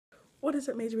What is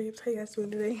up, Major Babes? How you guys doing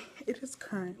today? It is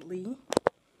currently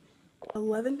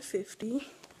 11:50.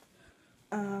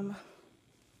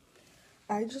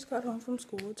 I just got home from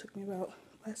school. It took me about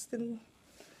less than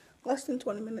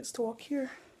 20 minutes to walk here.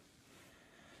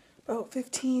 About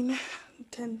 15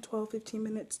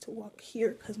 minutes to walk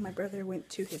here because my brother went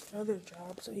to his other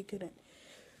job, so he couldn't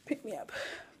pick me up.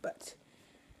 But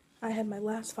I had my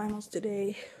last finals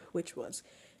today, which was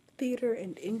theater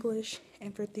and English.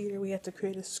 And for theater, we had to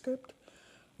create a script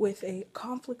with a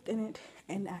conflict in it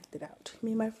and act it out.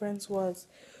 Me and my friends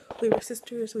we were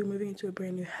sisters, we were moving into a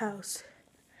brand new house,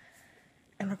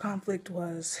 and our conflict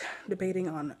was debating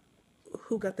on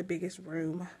who got the biggest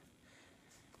room.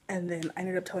 And then I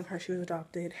ended up telling her she was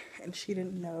adopted and she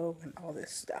didn't know and all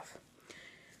this stuff.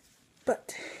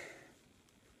 But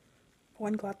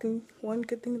one good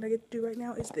thing that I get to do right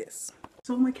now is this.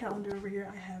 So on my calendar over here,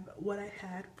 I have what I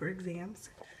had for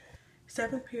exams.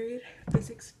 7th period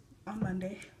physics on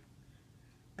Monday,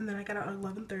 and then I got out at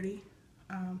 11:30.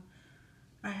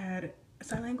 I had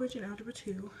sign language and algebra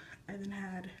 2. I then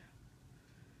had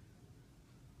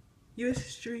U.S.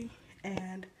 history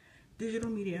and digital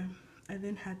media. I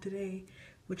then had today,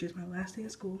 which is my last day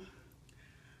of school,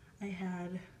 I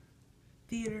had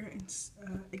theater and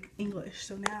English.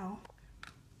 So now,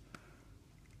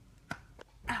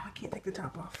 I can't take the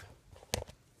top off.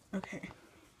 Okay.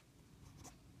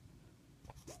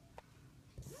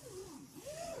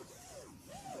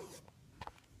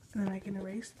 And then I can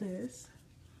erase this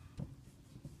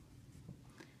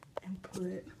and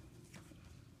put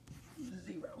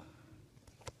 0.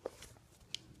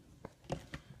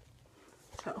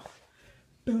 So,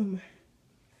 boom.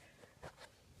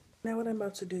 Now what I'm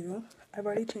about to do, I've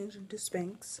already changed into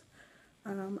Spanx.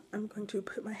 I'm going to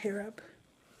put my hair up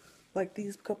like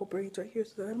these couple braids right here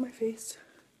so they're out of my face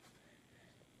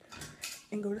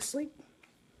and go to sleep.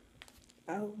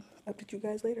 I'll update you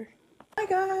guys later. Hi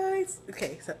guys!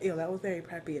 Okay, so that was very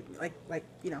preppy of me. Like,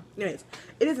 anyways,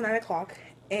 it is 9 o'clock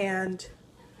and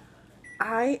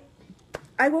I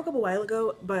woke up a while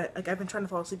ago, but like I've been trying to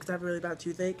fall asleep because I have a really bad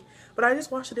toothache. But I just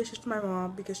washed the dishes for my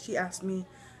mom because she asked me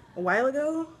a while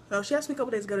ago. No, she asked me a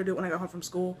couple days ago to do it when I got home from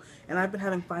school, and I've been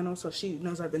having finals, so she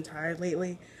knows I've been tired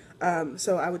lately.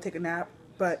 So I would take a nap,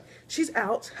 but she's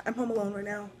out. I'm home alone right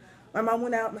now. My mom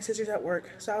went out, my sister's at work,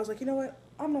 so I was like, you know what?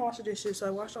 I'm gonna wash the dishes. So I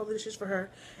washed all the dishes for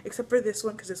her, except for this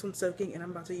one because this one's soaking, and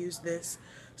I'm about to use this.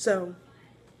 So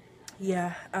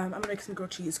yeah, I'm gonna make some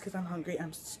grilled cheese because I'm hungry.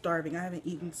 I'm starving. I haven't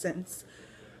eaten since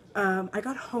I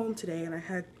got home today and I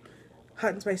had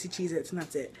hot and spicy Cheez-Its and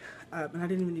that's it. And I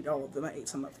didn't even eat all of them. I ate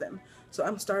some of them. So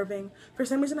I'm starving. For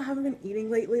some reason I haven't been eating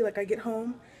lately. Like I get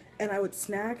home and I would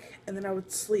snack and then I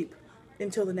would sleep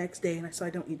until the next day, and so I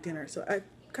don't eat dinner. So I've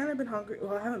kind of been hungry.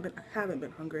 Well, I haven't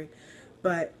been hungry,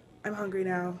 but I'm hungry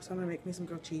now. So I'm gonna make me some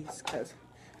grilled cheese because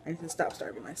I need to stop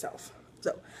starving myself.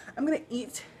 So I'm gonna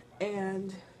eat,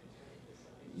 and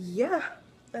yeah,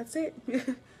 that's it.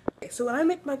 Okay, so when I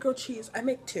make my grilled cheese, I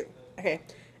make 2, okay?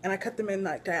 And I cut them in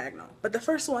like diagonal. But the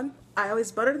first one, I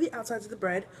always butter the outsides of the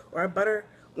bread, or I butter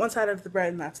one side of the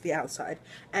bread and that's the outside.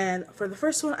 And for the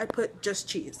first one, I put just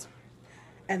cheese.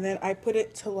 And then I put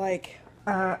it to like,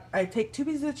 I take 2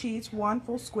 pieces of cheese, 1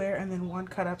 full square, and then 1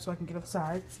 cut up so I can get the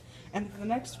sides. And for the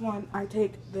next one, I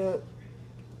take the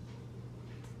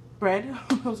bread,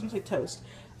 I was gonna say toast,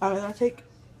 and I take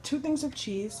 2 things of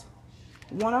cheese,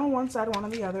 1 on one side, 1 on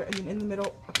the other, and then in the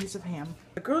middle, a piece of ham.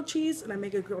 A grilled cheese, and I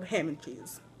make a grilled ham and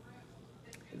cheese.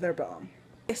 They're bomb.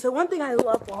 Okay, so one thing I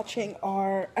love watching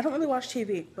I don't really watch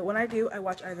TV, but when I do, I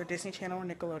watch either Disney Channel or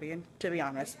Nickelodeon, to be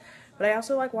honest. But I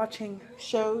also like watching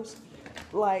shows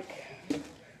like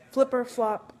Flipper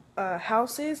Flop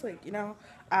houses, like,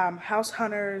 House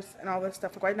Hunters and all this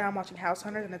stuff. Like right now I'm watching House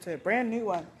Hunters, and it's a brand new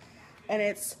one. And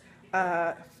it's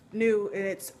new, and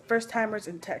it's first timers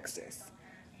in Texas.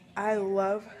 I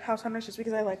love House Hunters just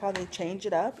because I like how they change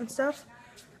it up and stuff.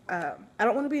 I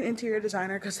don't want to be an interior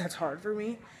designer because that's hard for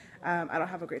me. I don't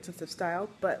have a great sense of style,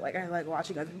 but like I like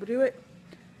watching other people do it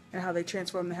and how they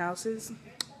transform the houses.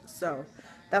 So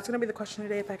that's going to be the question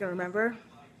today if I can remember.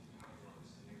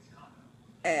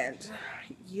 And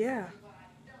yeah,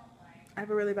 I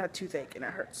have a really bad toothache and it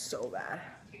hurts so bad.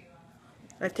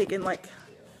 I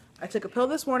took a pill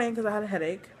this morning because I had a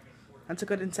headache. I took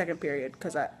it in 2nd period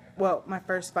because my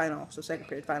first final, so 2nd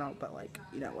period final, but like,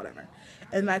 whatever.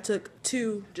 And I took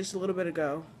 2 just a little bit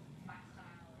ago.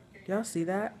 Y'all see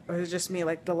that? Or is it just me?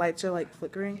 Like the lights are like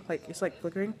flickering, like it's like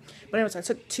flickering. But anyways, I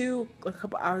took 2 like a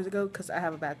couple hours ago because I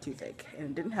have a bad toothache and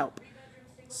it didn't help.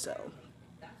 So,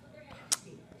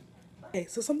 okay,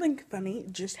 so something funny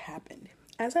just happened.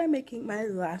 As I'm making my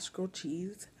last grilled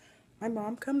cheese, my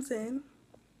mom comes in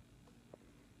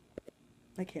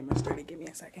My camera started. Give me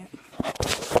a second.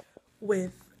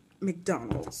 With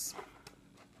McDonald's.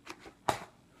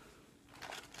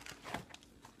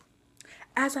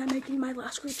 As I'm making my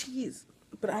last grilled cheese.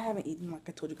 But I haven't eaten, like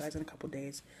I told you guys, in a couple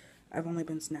days. I've only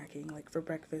been snacking. Like for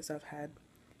breakfast, I've had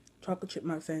chocolate chip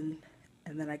muffin,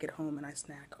 and then I get home and I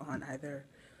snack on either,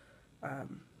 I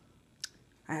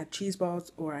had cheese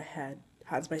balls or I had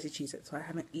hot and spicy Cheez-Its, so I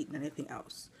haven't eaten anything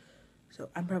else. So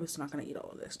I'm probably still not going to eat all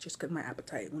of this, just because my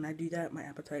appetite, when I do that, my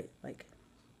appetite, like,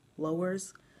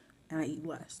 lowers, and I eat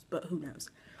less, but who knows.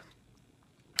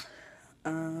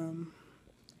 I'm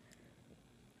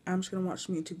just going to watch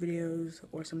some YouTube videos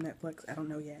or some Netflix, I don't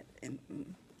know yet, and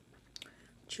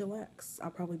chillax.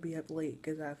 I'll probably be up late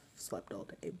because I've slept all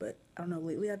day, but I don't know,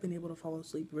 lately I've been able to fall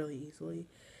asleep really easily,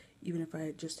 even if I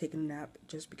had just taken a nap,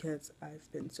 just because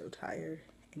I've been so tired,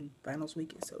 and finals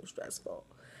week is so stressful.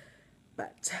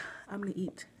 But I'm gonna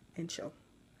eat and chill.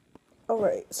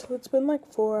 Alright, so it's been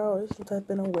like 4 hours since I've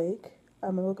been awake. I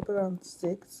woke up around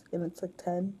 6 and it's like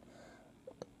 10.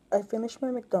 I finished my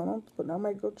McDonald's, but now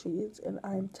my grilled cheese, and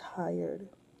I'm tired.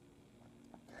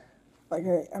 Like,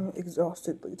 I'm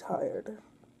exhaustedly tired.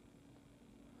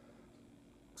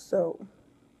 So,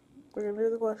 we're gonna do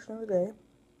the question of the day.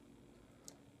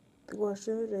 The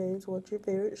question of the day is, what's your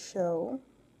favorite show?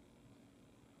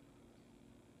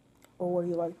 Or what do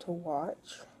you like to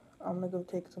watch? I'm gonna go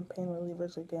take some pain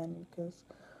relievers again because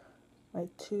my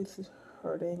tooth is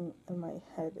hurting and my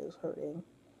head is hurting.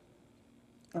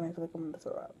 And I feel like I'm gonna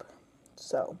throw up.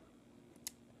 So,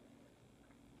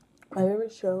 my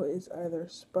favorite show is either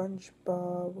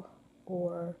SpongeBob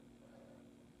or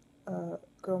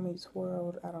Girl Meets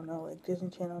World. I don't know, like Disney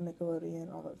Channel,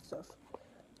 Nickelodeon, all that stuff.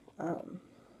 I'm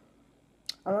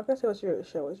not gonna say what's your favorite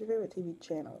show. What's your favorite TV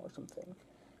channel or something?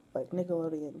 Like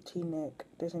Nickelodeon, T-Nick,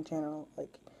 Disney Channel,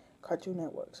 like Cartoon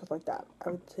Network, stuff like that.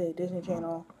 I would say Disney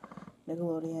Channel,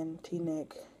 Nickelodeon,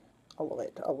 T-Nick, all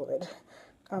of it.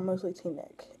 Mostly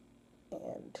T-Nick.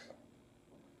 And,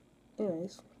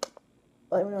 anyways,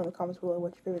 let me know in the comments below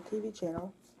what's your favorite TV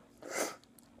channel.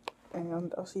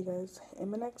 And I'll see you guys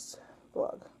in the next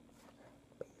vlog.